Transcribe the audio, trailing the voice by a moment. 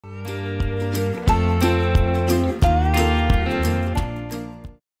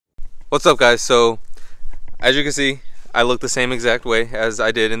What's up, guys? So as you can see, I look the same exact way as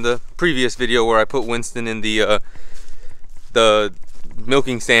I did in the previous video where I put Winston in the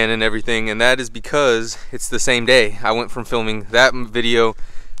milking stand and everything, and that is because it's the same day. I went from filming that video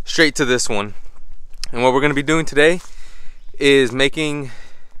straight to this one. And what we're going to be doing today is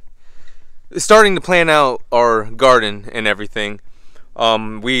starting to plan out our garden and everything.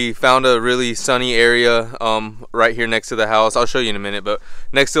 We found a really sunny area right here next to the house. I'll show you in a minute, but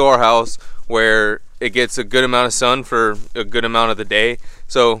next to our house where it gets a good amount of sun for a good amount of the day.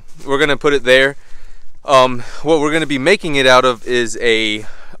 So we're gonna put it there. What we're gonna be making it out of is a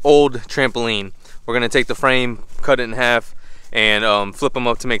old trampoline. We're gonna take the frame, cut it in half, and flip them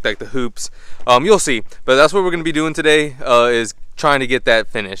up to make like the hoops. You'll see, but that's what we're gonna be doing today, is trying to get that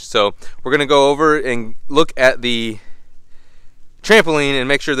finished. So we're gonna go over and look at the trampoline and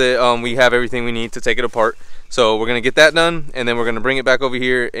make sure that we have everything we need to take it apart. So we're gonna get that done, and then we're gonna bring it back over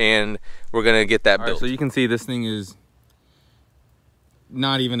here and we're gonna get that built. So you can see this thing is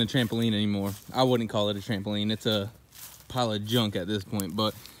not even a trampoline anymore. I wouldn't call it a trampoline. It's a pile of junk at this point,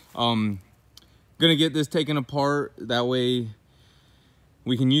 but gonna get this taken apart. That way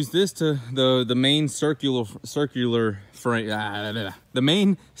we can use this to the main circular frame. The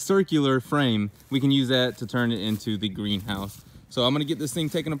main circular frame, we can use that to turn it into the greenhouse. So I'm gonna get this thing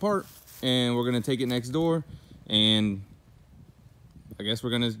taken apart and we're gonna take it next door, and I guess we're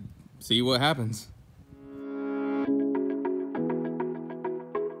gonna see what happens.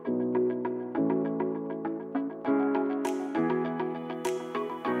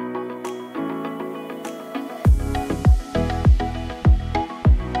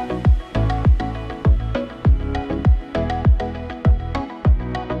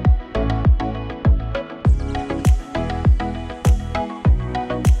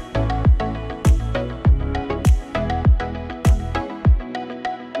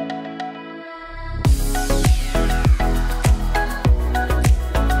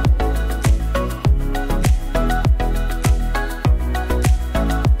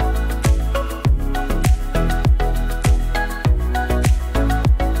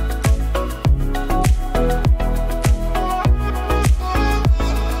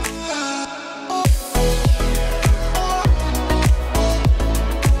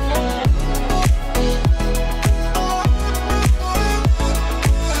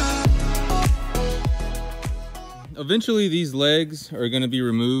 Eventually these legs are going to be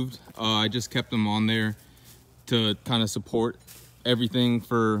removed. I just kept them on there to kind of support everything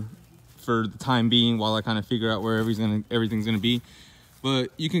for the time being while I kind of figure out where everything's going to be.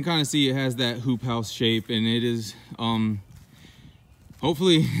 But you can kind of see it has that hoop house shape, and it is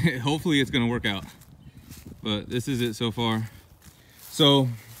hopefully it's going to work out. But this is it so far. So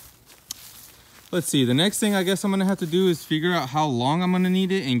let's see, the next thing I guess I'm going to have to do is figure out how long I'm going to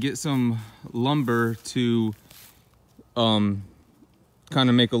need it and get some lumber to kind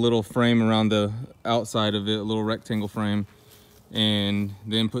of make a little frame around the outside of it, a little rectangle frame, and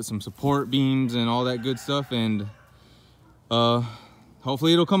then put some support beams and all that good stuff, and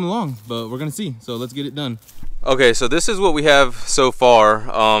hopefully it'll come along, but we're gonna see. So let's get it done. Okay, so this is what we have so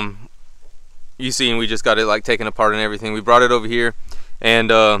far. You see, we just got it like taken apart and everything. We brought it over here,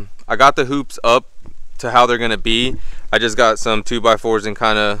 and I got the hoops up to how they're gonna be. I just got some 2x4s and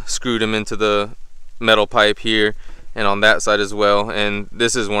kind of screwed them into the metal pipe here and on that side as well. And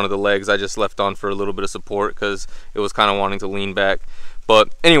this is one of the legs I just left on for a little bit of support because it was kind of wanting to lean back.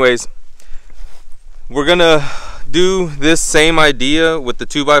 But anyways, we're gonna do this same idea with the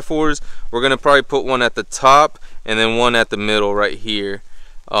 2x4s. We're gonna probably put one at the top and then one at the middle right here.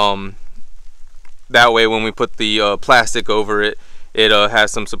 That way when we put the plastic over it, it has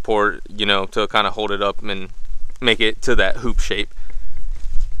some support, you know, to kind of hold it up and make it to that hoop shape.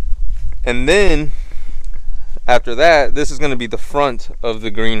 And then after that, this is going to be the front of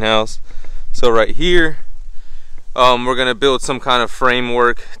the greenhouse. So right here, we're going to build some kind of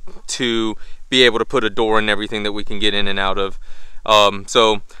framework to be able to put a door and everything that we can get in and out of.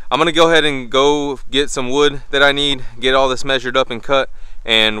 So I'm going to go ahead and go get some wood that I need, get all this measured up and cut,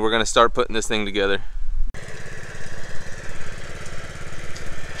 and we're going to start putting this thing together.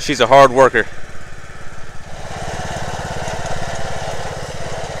 She's a hard worker.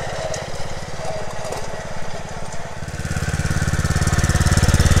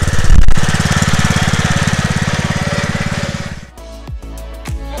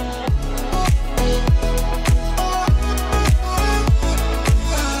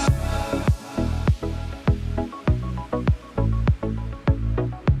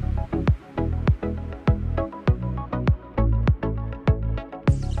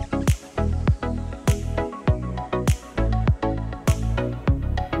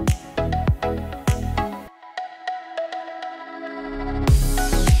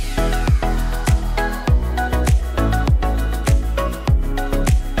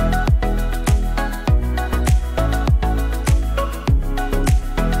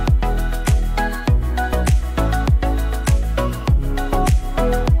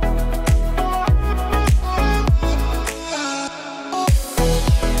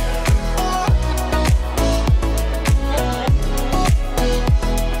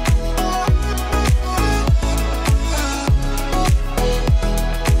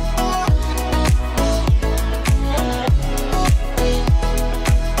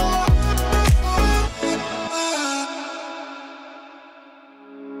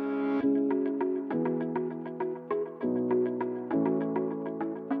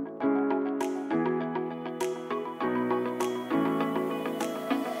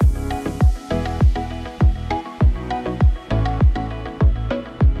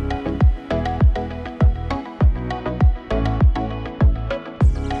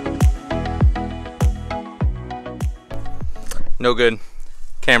 No good.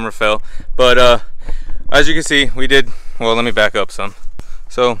 Camera fell. But as you can see, we did, well, let me back up some.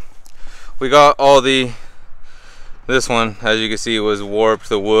 So we got all this one, as you can see, was warped,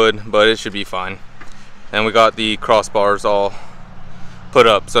 the wood, but it should be fine. And we got the crossbars all put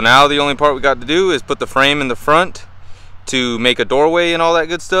up. So now the only part we got to do is put the frame in the front to make a doorway and all that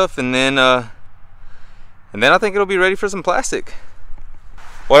good stuff, and then I think it'll be ready for some plastic.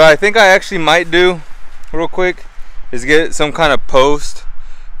 What I think I actually might do real quick is get some kind of post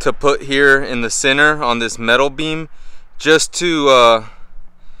to put here in the center on this metal beam, just to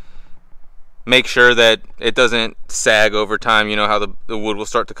make sure that it doesn't sag over time. You know how the wood will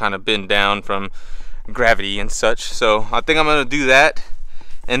start to kind of bend down from gravity and such. So I think I'm gonna do that,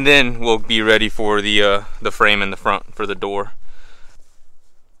 and then we'll be ready for the frame in the front for the door.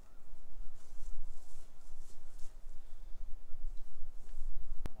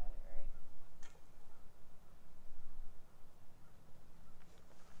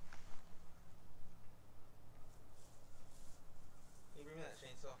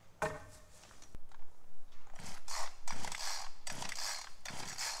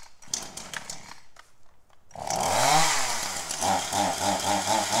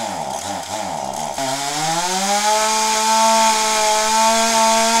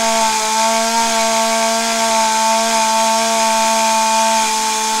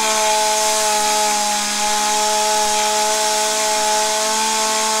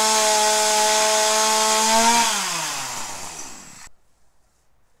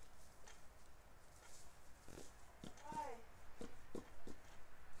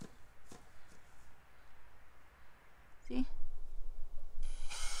 See?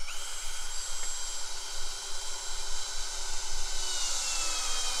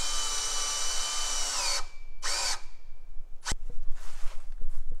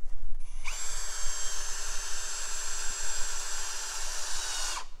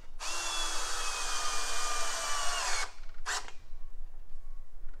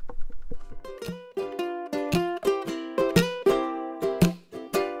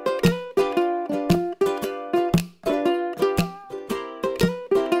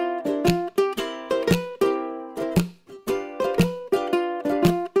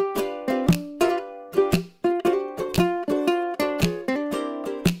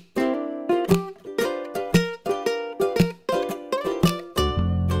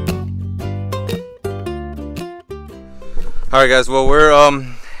 Alright guys, well, we're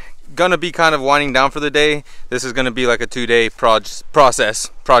gonna be kind of winding down for the day. This is gonna be like a 2-day project.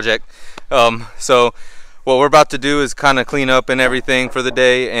 So what we're about to do is kind of clean up and everything for the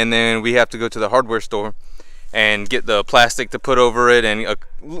day, and then we have to go to the hardware store and get the plastic to put over it, and a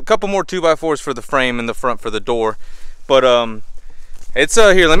couple more 2x4s for the frame in the front for the door. But it's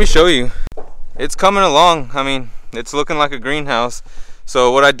here, let me show you. It's coming along. I mean, it's looking like a greenhouse.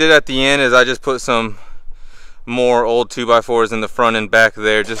 So what I did at the end is I just put some more old 2x4s in the front and back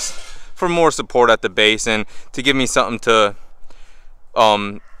there, just for more support at the base and to give me something to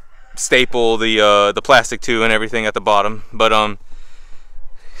staple the plastic to and everything at the bottom. But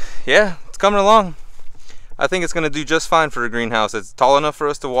yeah, it's coming along. I think it's gonna do just fine for a greenhouse. It's tall enough for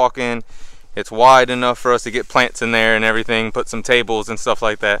us to walk in, it's wide enough for us to get plants in there and everything, put some tables and stuff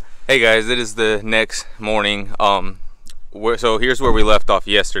like that. Hey guys, it is the next morning. So here's where we left off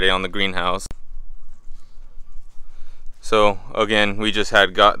yesterday on the greenhouse. So again, we just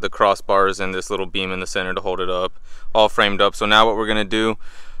had got the crossbars and this little beam in the center to hold it up, all framed up. So now what we're gonna do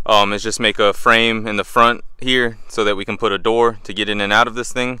is just make a frame in the front here so that we can put a door to get in and out of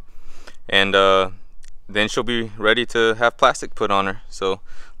this thing, and then she'll be ready to have plastic put on her. So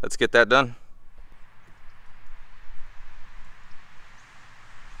let's get that done.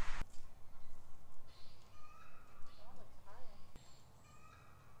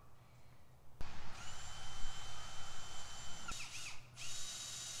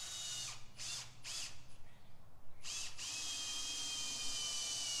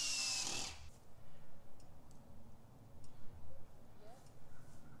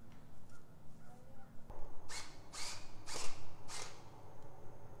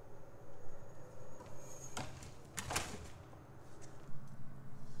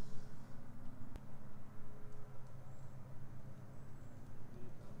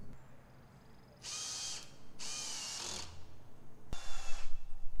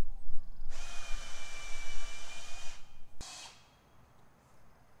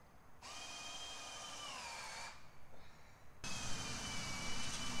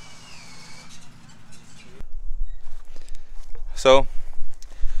 So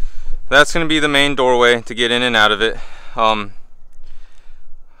that's going to be the main doorway to get in and out of it. I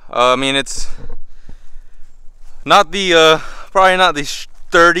mean, it's not the probably not the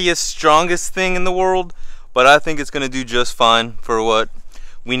sturdiest, strongest thing in the world, but I think it's gonna do just fine for what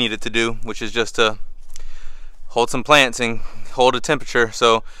we need it to do, which is just to hold some plants and hold a temperature.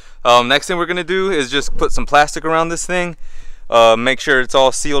 So next thing we're gonna do is just put some plastic around this thing, make sure it's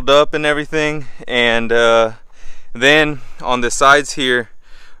all sealed up and everything, and then on the sides here,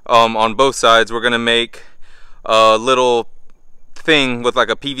 on both sides, we're gonna make a little thing with like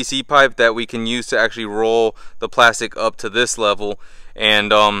a PVC pipe that we can use to actually roll the plastic up to this level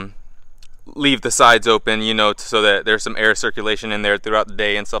and leave the sides open, you know, so that there's some air circulation in there throughout the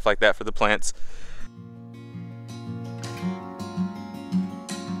day and stuff like that for the plants.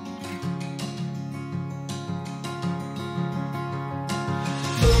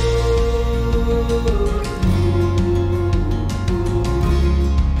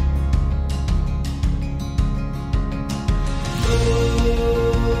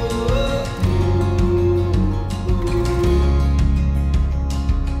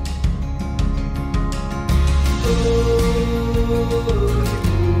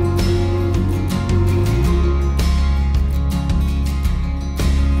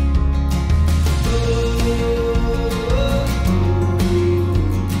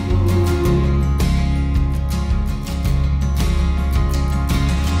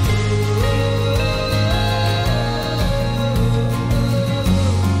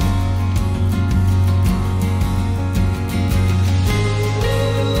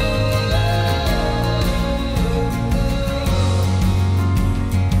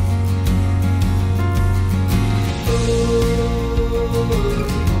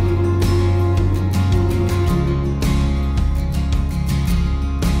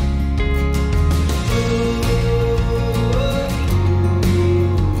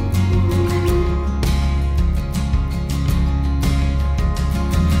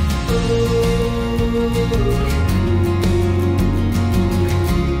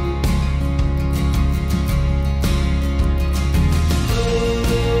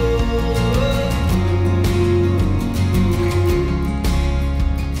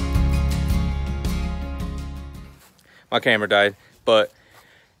 My camera died, but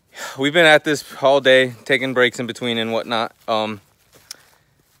we've been at this all day, taking breaks in between and whatnot.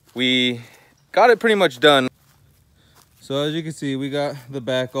 We got it pretty much done. So as you can see, we got the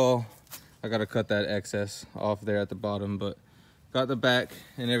back all, I gotta cut that excess off there at the bottom, but got the back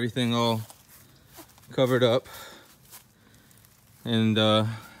and everything all covered up, and the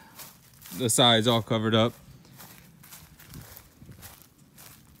sides all covered up.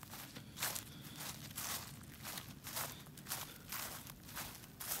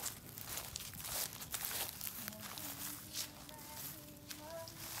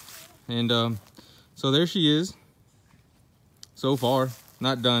 And so there she is. So far,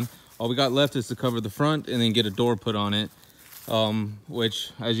 not done. All we got left is to cover the front and then get a door put on it,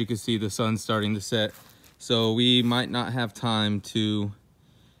 which, as you can see, the sun's starting to set. So we might not have time to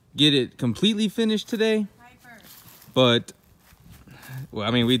get it completely finished today. But, well,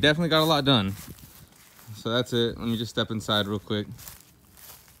 I mean, we definitely got a lot done. So that's it. Let me just step inside real quick.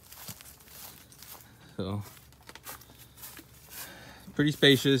 So, pretty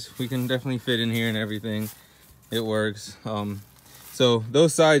spacious. We can definitely fit in here and everything. It works. So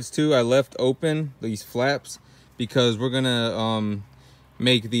those sides too, I left open, these flaps, because we're gonna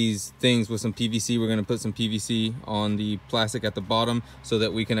make these things with some PVC. We're gonna put some PVC on the plastic at the bottom so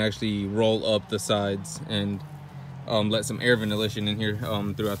that we can actually roll up the sides and let some air ventilation in here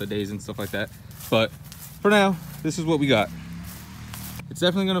throughout the days and stuff like that. But for now, this is what we got. It's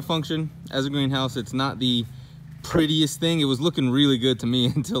definitely gonna function as a greenhouse. It's not the prettiest thing. It was looking really good to me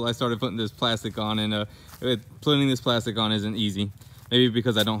until I started putting this plastic on, and putting this plastic on isn't easy. Maybe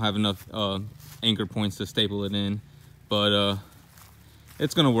because I don't have enough anchor points to staple it in, but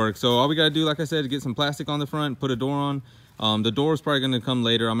it's gonna work. So all we gotta do, like I said, is get some plastic on the front, put a door on. The door is probably gonna come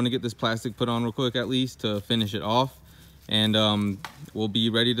later. I'm gonna get this plastic put on real quick at least to finish it off, and we'll be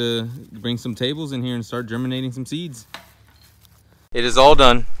ready to bring some tables in here and start germinating some seeds. It is all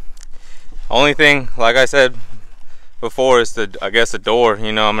done. Only thing, like I said before, is I guess a door.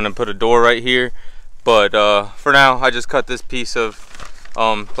 You know, I'm gonna put a door right here, but for now I just cut this piece of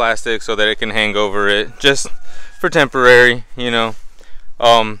plastic so that it can hang over it, just for temporary, you know.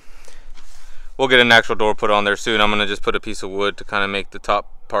 We'll get an actual door put on there soon. I'm gonna just put a piece of wood to kind of make the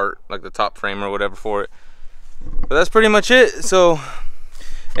top part, like the top frame or whatever for it. But that's pretty much it. So,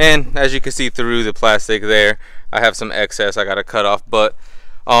 and as you can see through the plastic there, I have some excess I gotta cut off. But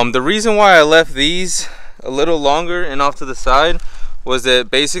the reason why I left these a little longer and off to the side was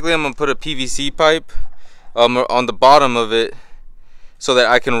that basically I'm gonna put a PVC pipe on the bottom of it so that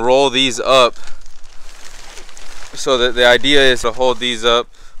I can roll these up So the idea is to hold these up,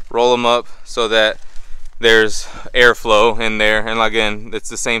 roll them up so that there's airflow in there, and again it's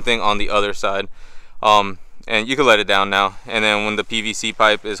the same thing on the other side. And you can let it down now, and then when the PVC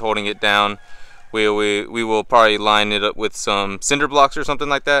pipe is holding it down, we will probably line it up with some cinder blocks or something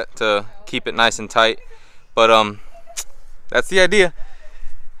like that to keep it nice and tight. But that's the idea.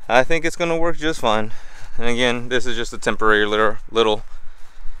 I think it's gonna work just fine. And again, this is just a temporary little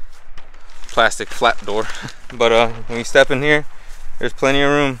plastic flap door. But when you step in here, there's plenty of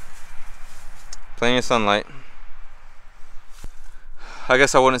room, plenty of sunlight. I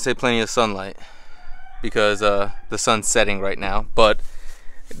guess I wouldn't say plenty of sunlight because the sun's setting right now, but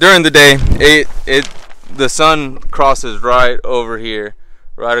during the day the sun crosses right over here,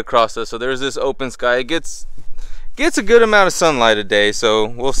 right across us, so there's this open sky. It gets a good amount of sunlight a day, so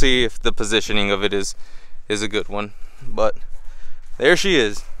we'll see if the positioning of it is a good one. But there she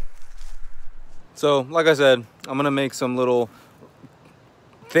is. So like I said, I'm gonna make some little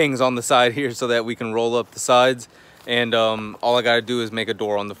things on the side here so that we can roll up the sides, and all I gotta do is make a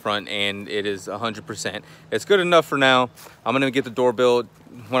door on the front, and it is 100%. It's good enough for now. I'm gonna get the door built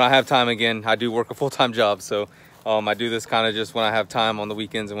when I have time again. I do work a full-time job, so I do this kind of just when I have time on the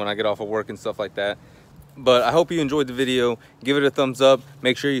weekends and when I get off of work and stuff like that. But I hope you enjoyed the video. Give it a thumbs up.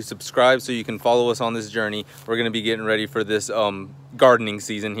 Make sure you subscribe so you can follow us on this journey. We're going to be getting ready for this gardening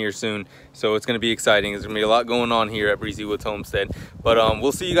season here soon, so it's going to be exciting. There's going to be a lot going on here at Breezy Woods Homestead. But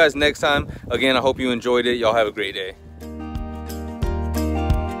we'll see you guys next time. Again, I hope you enjoyed it. Y'all have a great day.